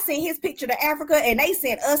skinny. I sent his picture to Africa and they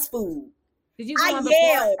sent us food. I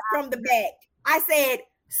yelled from the back. I said,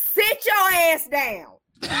 sit your ass down.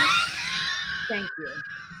 Thank you.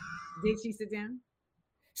 Did she sit down?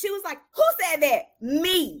 She was like, who said that?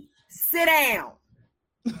 Me. Sit down.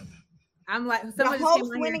 I'm like, the host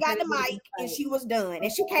went and got the mic and she was done. And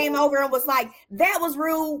she came over and was like, that was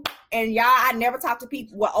rude. And y'all, I never talk to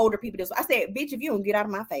people, what older people do. So I said, bitch, if you don't get out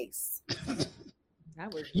of my face.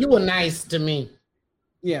 You were nice to me.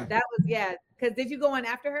 Yeah. That was, yeah. Because did you go in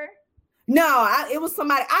after her? No, it was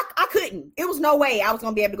somebody, I couldn't. It was no way I was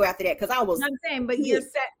going to be able to go after that because I was. I'm saying, but your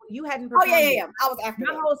set, you hadn't performed. Oh, yeah. I was after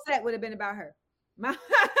My whole set would have been about her.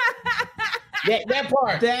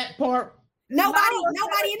 That part. Nobody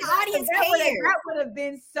in the audience cared. That would have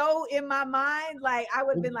been so in my mind. Like I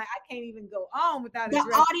would have been like, I can't even go on without the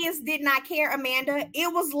audience did not care, Amanda.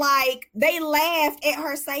 It was like they laughed at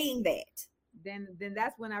her saying that. Then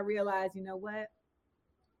that's when I realized, you know what?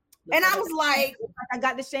 And I was like, I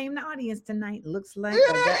got to shame the audience tonight. Looks like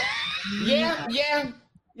yeah.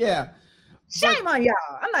 Shame on y'all.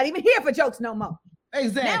 I'm not even here for jokes no more.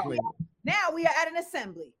 Exactly. Now we are at an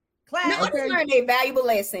assembly. Now, I learned a valuable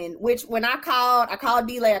lesson, which when I called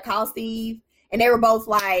D-Lay, I called Steve, and they were both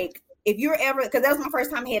like, if you're ever, because that was my first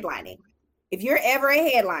time headlining. If you're ever a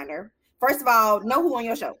headliner, first of all, know who on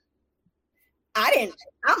your show. I'm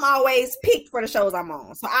always picked for the shows I'm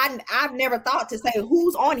on. So I've never thought to say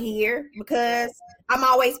who's on here because I'm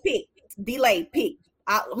always picked. D-Lay picked.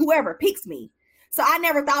 Whoever picks me. So I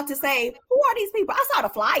never thought to say, who are these people? I saw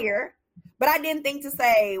the flyer, but I didn't think to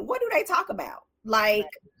say, what do they talk about? Like,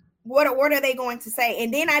 what are they going to say?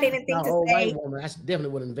 And then I didn't think to say, woman, I definitely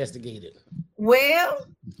would have investigated. Well,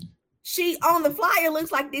 she on the flyer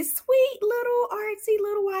looks like this sweet little artsy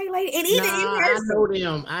little white lady. And even in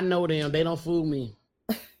person, I know them. They don't fool me.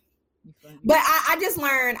 But I just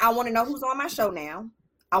learned I want to know who's on my show now.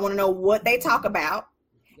 I want to know what they talk about.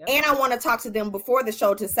 Yep. And I want to talk to them before the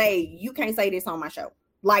show to say, you can't say this on my show.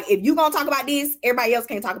 Like, if you're going to talk about this, everybody else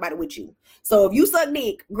can't talk about it with you. So if you suck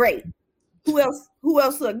dick, great. Who else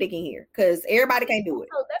suck dick in here? Because everybody can't do it.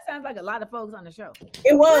 Oh, that sounds like a lot of folks on the show.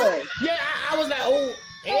 It was. Yeah, I was like, oh,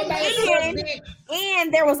 everybody.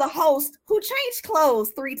 And there was a host who changed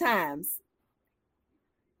clothes 3 times.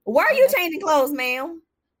 Why are you changing clothes, ma'am?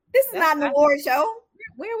 This is not an award show.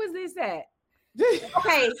 Where was this at?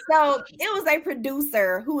 Okay, so it was a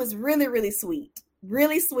producer who was really, really sweet.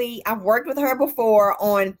 Really sweet. I've worked with her before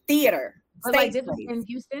on theater. Like this was in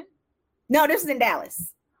Houston? No, this is in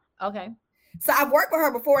Dallas. Okay. So I've worked with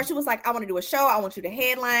her before, and she was like, I want to do a show. I want you to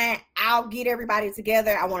headline. I'll get everybody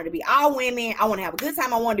together. I want it to be all women. I want to have a good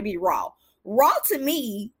time. I want it to be raw. Raw to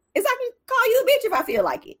me is I can call you a bitch if I feel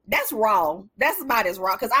like it. That's raw. That's about as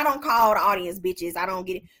raw, because I don't call the audience bitches. I don't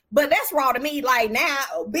get it. But that's raw to me. Like, now,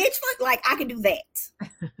 bitch, like, I can do that.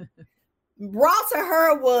 Raw to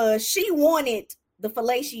her was she wanted the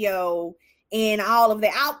fellatio and all of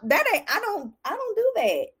that. I don't do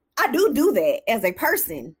that. I do that as a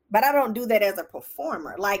person, but I don't do that as a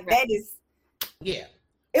performer. Like, that is, yeah.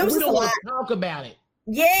 It was we just don't a lot. Talk about it.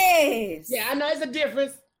 Yes. Yeah, I know it's a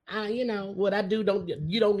difference. You know what I do.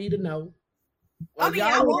 You don't need to know. I mean,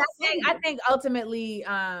 I think ultimately,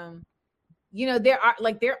 you know, there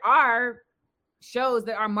are shows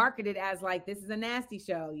that are marketed as like, this is a nasty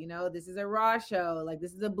show. You know, this is a raw show. Like,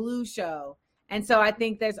 this is a blue show. And so I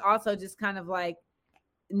think there's also just kind of like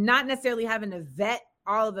not necessarily having to vet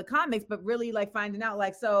all of the comics, but really like finding out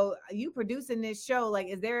like, so you producing this show, like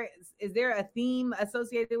is there a theme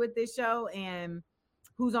associated with this show and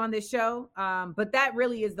who's on this show? But that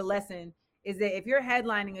really is the lesson, is that if you're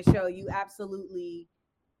headlining a show, you absolutely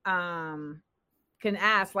can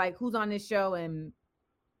ask like, who's on this show and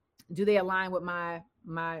do they align with my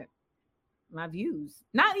views?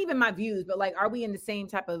 Not even my views, but like, are we in the same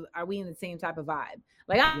type of vibe?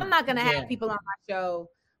 Like, I'm not gonna have people on my show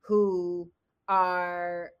who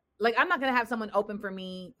are like, I'm not gonna have someone open for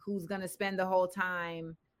me who's gonna spend the whole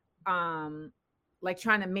time like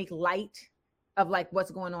trying to make light of like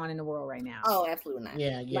what's going on in the world right now. Oh, absolutely not.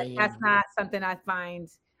 That's not something I find.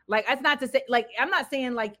 Like, it's not to say, like, I'm not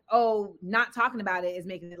saying like, oh, not talking about it is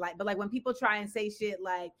making it light, but like when people try and say shit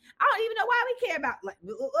like, I don't even know why we care about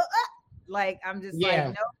like I'm just like,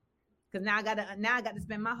 no, because now I got to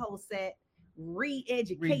spend my whole set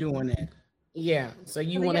redoing it. Yeah, so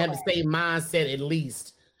you want to have the same mindset at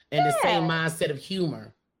least, and the same mindset of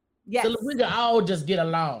humor. Yes, so we can all just get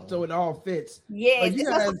along, so it all fits. Yeah, it's just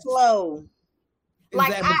a flow.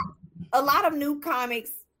 Like a lot of new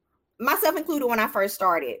comics, myself included, when I first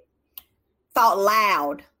started, thought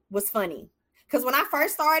loud was funny. Because when I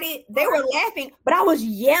first started, they were laughing, but I was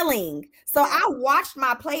yelling. So I watched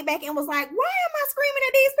my playback and was like, why am I screaming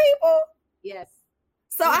at these people? Yes.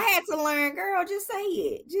 So I had to learn, girl, just say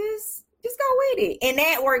it. Just go with it. And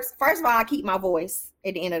that works. First of all, I keep my voice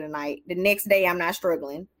at the end of the night. The next day, I'm not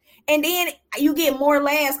struggling. And then you get more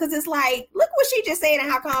laughs because it's like, look what she just said and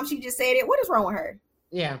how calm she just said it. What is wrong with her?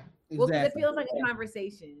 Yeah. Exactly. Well, because it feels like a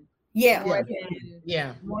conversation. Yeah. More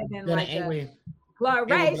than like angry.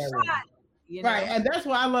 Right shot. You know? Right. And that's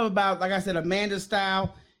what I love about, like I said, Amanda's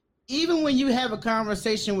style. Even when you have a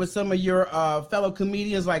conversation with some of your fellow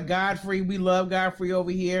comedians like Godfrey, we love Godfrey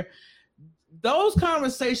over here. Those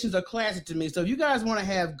conversations are classic to me. So if you guys want to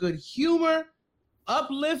have good humor,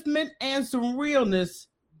 upliftment, and some realness,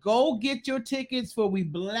 go get your tickets for We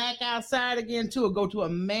Black Outside Again tour. Go to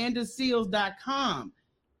amandaseals.com.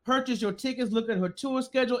 Purchase your tickets, look at her tour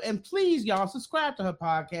schedule, and please, y'all, subscribe to her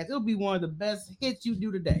podcast. It'll be one of the best hits you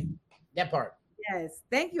do today. That part. Yes.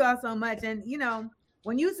 Thank you all so much. And, you know,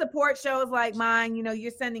 when you support shows like mine, you know,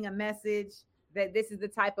 you're sending a message that this is the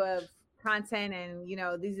type of content and, you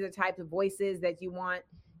know, these are the types of voices that you want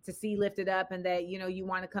to see lifted up and that, you know, you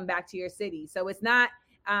want to come back to your city. So it's not,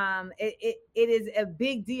 it is a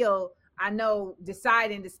big deal. I know,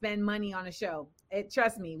 deciding to spend money on a show.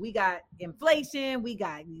 Trust me, we got inflation, we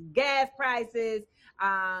got gas prices,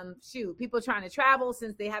 people trying to travel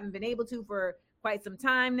since they haven't been able to for quite some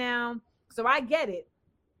time now. So I get it.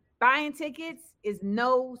 Buying tickets is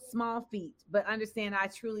no small feat, but understand I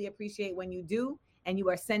truly appreciate when you do, and you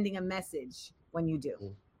are sending a message when you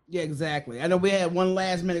do. Yeah, exactly. I know we had one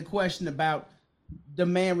last minute question about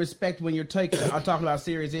demand respect when you're talking about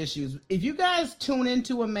serious issues. If you guys tune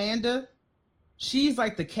into Amanda, she's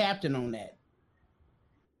like the captain on that.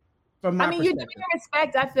 From my perspective. You do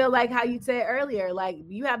respect, I feel like how you said earlier, like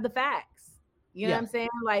you have the facts. You know what I'm saying?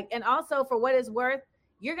 Like, and also for what it's worth,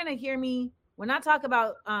 you're going to hear me when I talk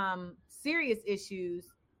about serious issues.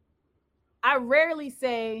 I rarely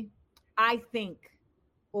say I think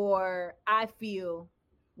or I feel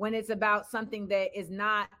when it's about something that is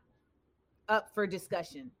not up for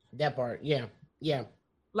discussion. That part. Yeah. Yeah.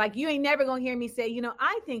 Like you ain't never going to hear me say, you know,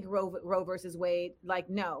 I think Roe versus Wade. Like,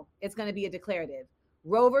 no, it's going to be a declarative.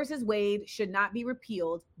 Roe versus Wade should not be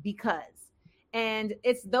repealed because. And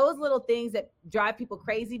it's those little things that drive people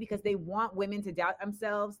crazy because they want women to doubt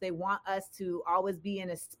themselves. They want us to always be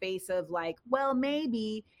in a space of like, well,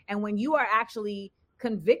 maybe. And when you are actually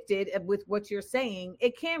convicted with what you're saying,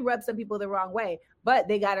 it can rub some people the wrong way, but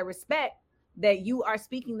they got to respect that you are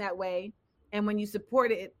speaking that way. And when you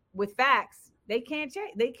support it with facts, they can't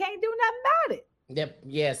change. They can't do nothing about it. Yep.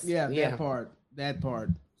 Yes. Yeah. That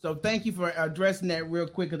part. So thank you for addressing that real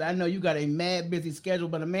quick, because I know you got a mad busy schedule,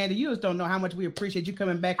 but Amanda, you just don't know how much we appreciate you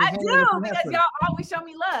coming back. And I do, because y'all always show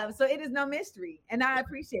me love. So it is no mystery. And I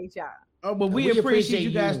appreciate y'all. Oh, but we appreciate you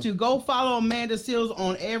guys too. Go follow Amanda Seales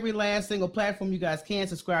on every last single platform you guys can.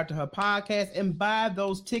 Subscribe to her podcast and buy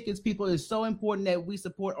those tickets, people. It's so important that we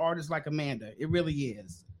support artists like Amanda. It really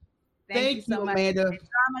is. Thank you so much, Amanda.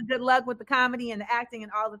 Drama, good luck with the comedy and the acting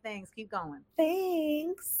and all the things. Keep going.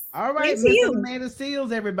 Thanks. All right, Miss Amanda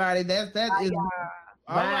Seales, everybody. That is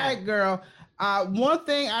all right, girl. One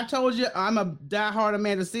thing I told you, I'm a diehard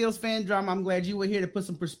Amanda Seales fan. Drama, I'm glad you were here to put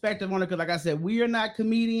some perspective on it, because like I said, we are not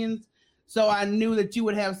comedians. So I knew that you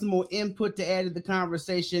would have some more input to add to the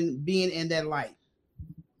conversation being in that light.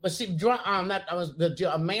 But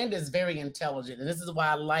Amanda is very intelligent, and this is why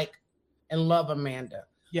I like and love Amanda.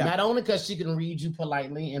 Yeah. Not only because she can read you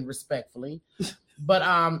politely and respectfully,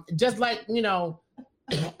 but just like, you know,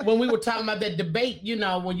 when we were talking about that debate, you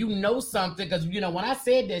know, when you know something, because, you know, when I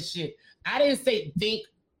said that shit, I didn't say think,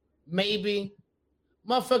 maybe.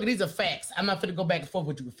 Motherfucker, these are facts. I'm not going to go back and forth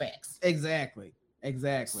with you with facts. Exactly.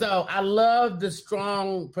 So I love the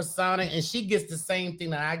strong persona, and she gets the same thing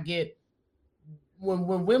that I get.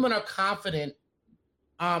 When women are confident,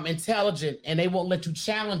 intelligent, and they won't let you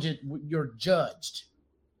challenge it, you're judged.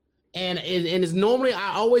 And it's normally,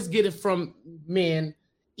 I always get it from men.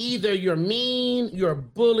 Either you're mean, you're a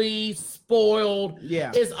bully, spoiled.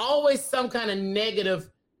 Yeah. It's always some kind of negative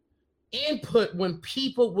input when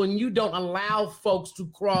you don't allow folks to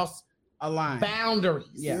cross a line, boundaries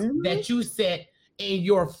that you set in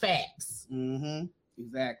your facts. Mm-hmm.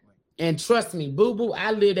 Exactly. And trust me, boo-boo,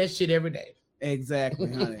 I live that shit every day.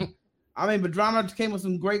 Exactly, honey. I mean, but Drama came with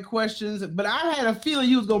some great questions, but I had a feeling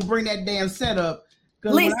you was going to bring that damn setup.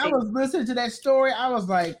 Because when I was listening to that story, I was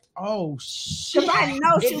like, oh, shit. Because I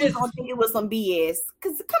know she was going to think it was some BS.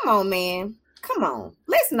 Because, come on, man. Come on.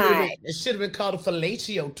 Let's not. It should have been called a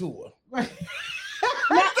fellatio tour.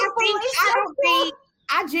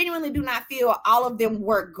 I genuinely do not feel all of them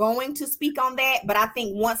were going to speak on that. But I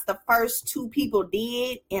think once the first two people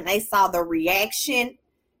did and they saw the reaction,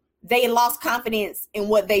 they lost confidence in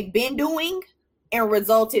what they've been doing and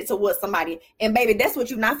resulted to what somebody, and baby, that's what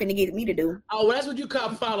you're not finna get me to do. Oh, well, that's what you call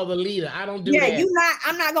follow the leader. I don't do that. Yeah,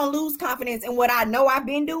 I'm not gonna lose confidence in what I know I've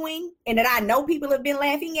been doing and that I know people have been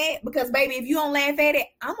laughing at, because baby, if you don't laugh at it,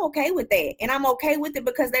 I'm okay with that. And I'm okay with it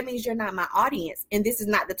because that means you're not my audience and this is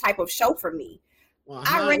not the type of show for me. Well,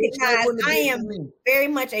 I recognize I am very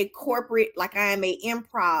much a corporate, like I am a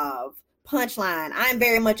improv punchline. I'm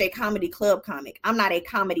very much a comedy club comic. I'm not a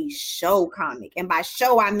comedy show comic. And by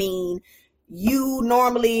show, I mean you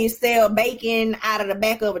normally sell bacon out of the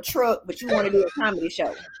back of a truck, but you want to do a comedy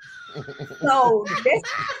show. So this,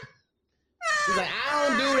 she's like, I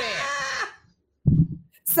don't do that.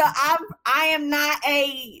 So I am not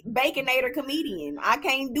a Baconator comedian. I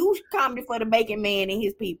can't do comedy for the Bacon Man and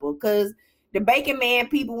his people, because the Bacon Man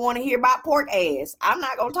people want to hear about pork ass. I'm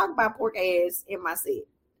not gonna talk about pork ass in my set.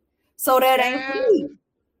 So that ain't for me.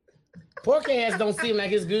 Pork ass don't seem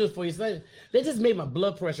like it's good for you. So they just made my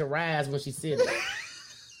blood pressure rise when she said it.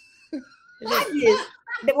 When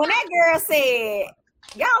that girl said,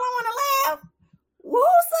 y'all don't want to laugh, who's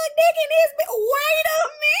suck dick in this? Wait a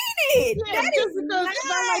minute. Yeah, that just because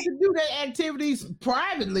I like to do their activities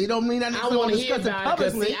privately don't mean I want to hear about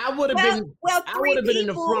it. See, I would have been in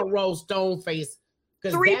the front row, stone face.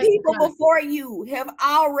 3 people before you have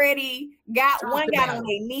already got on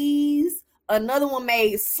their knees. Another one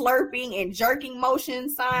made slurping and jerking motion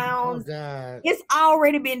sounds. Oh God. It's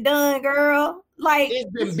already been done, girl. Like,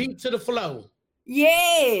 it's been beat to the flow.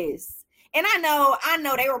 Yes. And I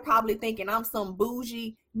know they were probably thinking I'm some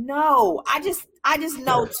bougie. No, I just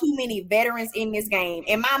know too many veterans in this game.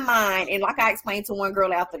 In my mind, and like I explained to one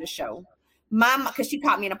girl after the show, because she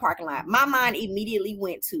caught me in a parking lot, my mind immediately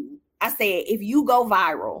went to, I said, if you go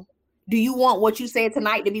viral, do you want what you said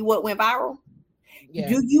tonight to be what went viral? Yeah.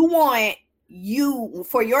 Do you want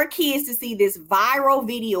for your kids to see this viral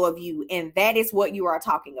video of you, and that is what you are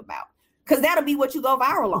talking about? Because that'll be what you go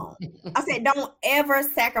viral on. I said, don't ever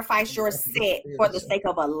sacrifice your set for the sake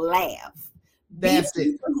of a laugh. That's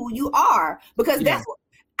it. Who you are, because that's what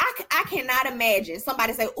I cannot imagine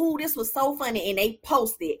somebody say, "Oh, this was so funny," and they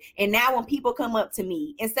post it, and now when people come up to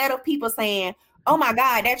me, instead of people saying, "Oh my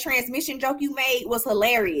God, that transmission joke you made was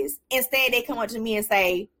hilarious," instead they come up to me and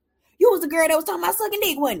say, "You was the girl that was talking about sucking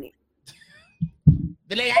dick, wasn't it?"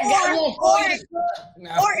 Or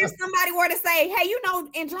if somebody were to say, "Hey, you know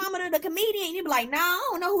Andromeda the comedian," you'd be like, "No, I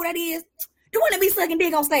don't know who that is. You want to be sucking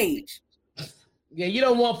dick on stage?" Yeah, you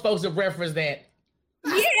don't want folks to reference that.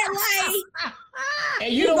 Yeah, like,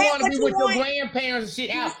 and you don't want to be with your grandparents and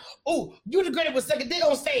shit out. Oh, you the girl that was sucking dick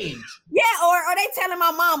on stage. Yeah, or they telling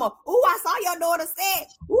my mama, "Oh, I saw your daughter set.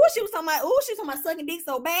 She was talking about sucking dick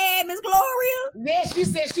so bad, Miss Gloria." Yeah, she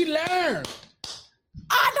said she learned.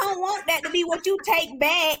 I don't want that to be what you take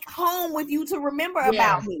back home with you to remember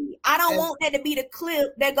about me. I don't want that to be the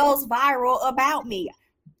clip that goes viral about me.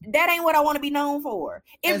 That ain't what I want to be known for.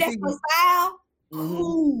 If that's my style,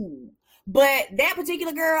 cool. But that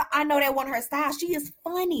particular girl, I know that wasn't her style. She is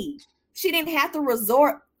funny. She didn't have to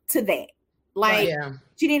resort to that. Like,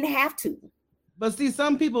 she didn't have to. But see,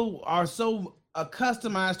 some people are so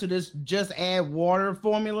accustomed to this just add water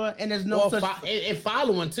formula, and there's no such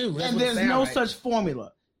following too. And there's no such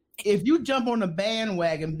formula. If you jump on the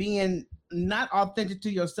bandwagon being not authentic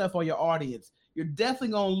to yourself or your audience, you're definitely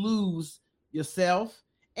gonna lose yourself,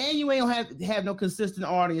 and you ain't gonna have no consistent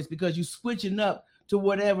audience because you switching up to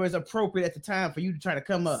whatever is appropriate at the time for you to try to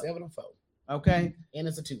come up. 7 or 4. Okay. And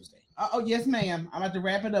it's a Tuesday. Oh, yes, ma'am. I'm about to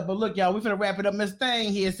wrap it up. But look, y'all, we're going to wrap it up. Miss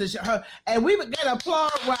Thing here. And we got to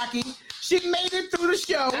applaud Rocky. She made it through the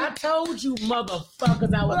show. I told you,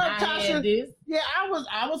 motherfuckers, I had this. Yeah, I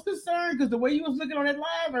was concerned because the way you was looking on that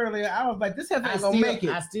live earlier, I was like, this heifer ain't going to make it.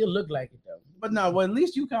 I still look like it, though. But no, well, at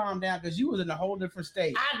least you calmed down because you was in a whole different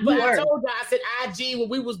state. I told you, I said IG, what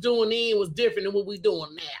we was doing then was different than what we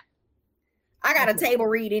doing now. I got a table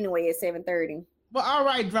read anyway at 7:30. Well, all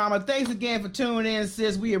right, Drama. Thanks again for tuning in,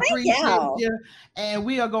 sis. We appreciate you. And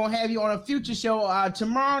we are going to have you on a future show.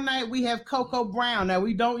 Tomorrow night, we have Coco Brown. Now,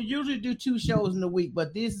 we don't usually do 2 shows in a week,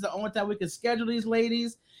 but this is the only time we can schedule these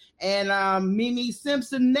ladies. And Mimi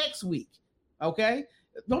Simpson next week. Okay?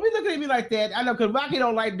 Don't be looking at me like that. I know, because Rocky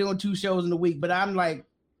don't like doing 2 shows in a week, but I'm like,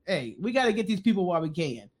 hey, we got to get these people while we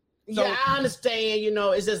can. So, yeah, I understand,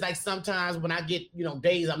 it's just like sometimes when I get,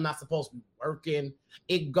 days I'm not supposed to be working,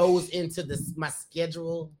 it goes into my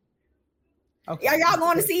schedule. Okay. Are y'all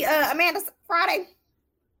going to see Amanda Friday?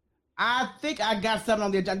 I think I got something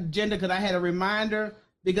on the agenda because I had a reminder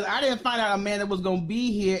because I didn't find out Amanda was going to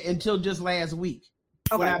be here until just last week.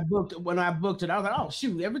 Okay. When I booked it, I was like, oh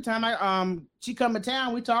shoot, every time she come to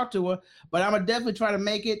town, we talk to her, but I'm gonna definitely try to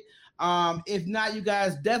make it. If not, you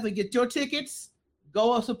guys definitely get your tickets.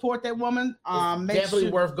 Go and support that woman.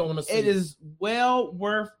 Definitely worth going to see. It is well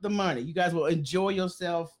worth the money. You guys will enjoy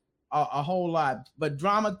yourself a whole lot. But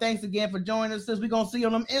Drama, thanks again for joining us. We're going to see you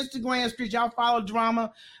on them Instagram streets. Y'all follow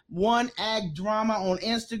Drama, One Act Drama on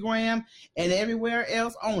Instagram and everywhere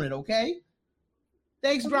else on it, okay?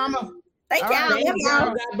 Thanks, Drama. Thank y'all.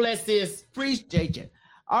 God bless this. Appreciate you.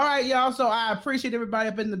 All right, y'all. So I appreciate everybody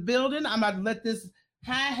up in the building. I'm about to let this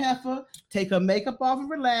high heifer take her makeup off and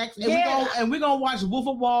relax, and we're gonna watch Wolf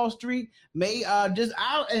of Wall Street. And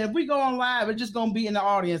if we go on live, it's just gonna be in the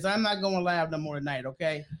audience. I'm not going live no more tonight,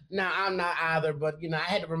 okay? No, I'm not either. But I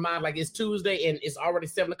had to remind, like, it's Tuesday and it's already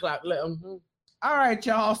 7:00. All right,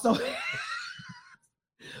 y'all. So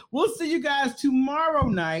we'll see you guys tomorrow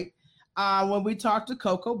night when we talk to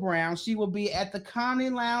Coco Brown. She will be at the Comedy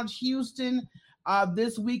Lounge Houston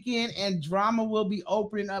this weekend, and Drama will be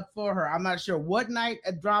opening up for her. I'm not sure what night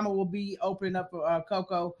Drama will be opening up for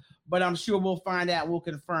Coco, but I'm sure we'll find out. We'll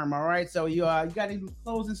confirm. All right. So you got any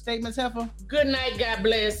closing statements, Heifer? Good night. God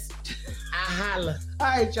bless. I holla. All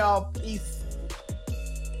right, y'all. Peace.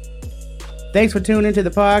 Thanks for tuning into the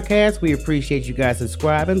podcast. We appreciate you guys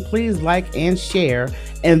subscribing. Please like and share,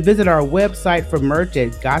 and visit our website for merch at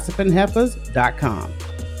gossipandheifers.com.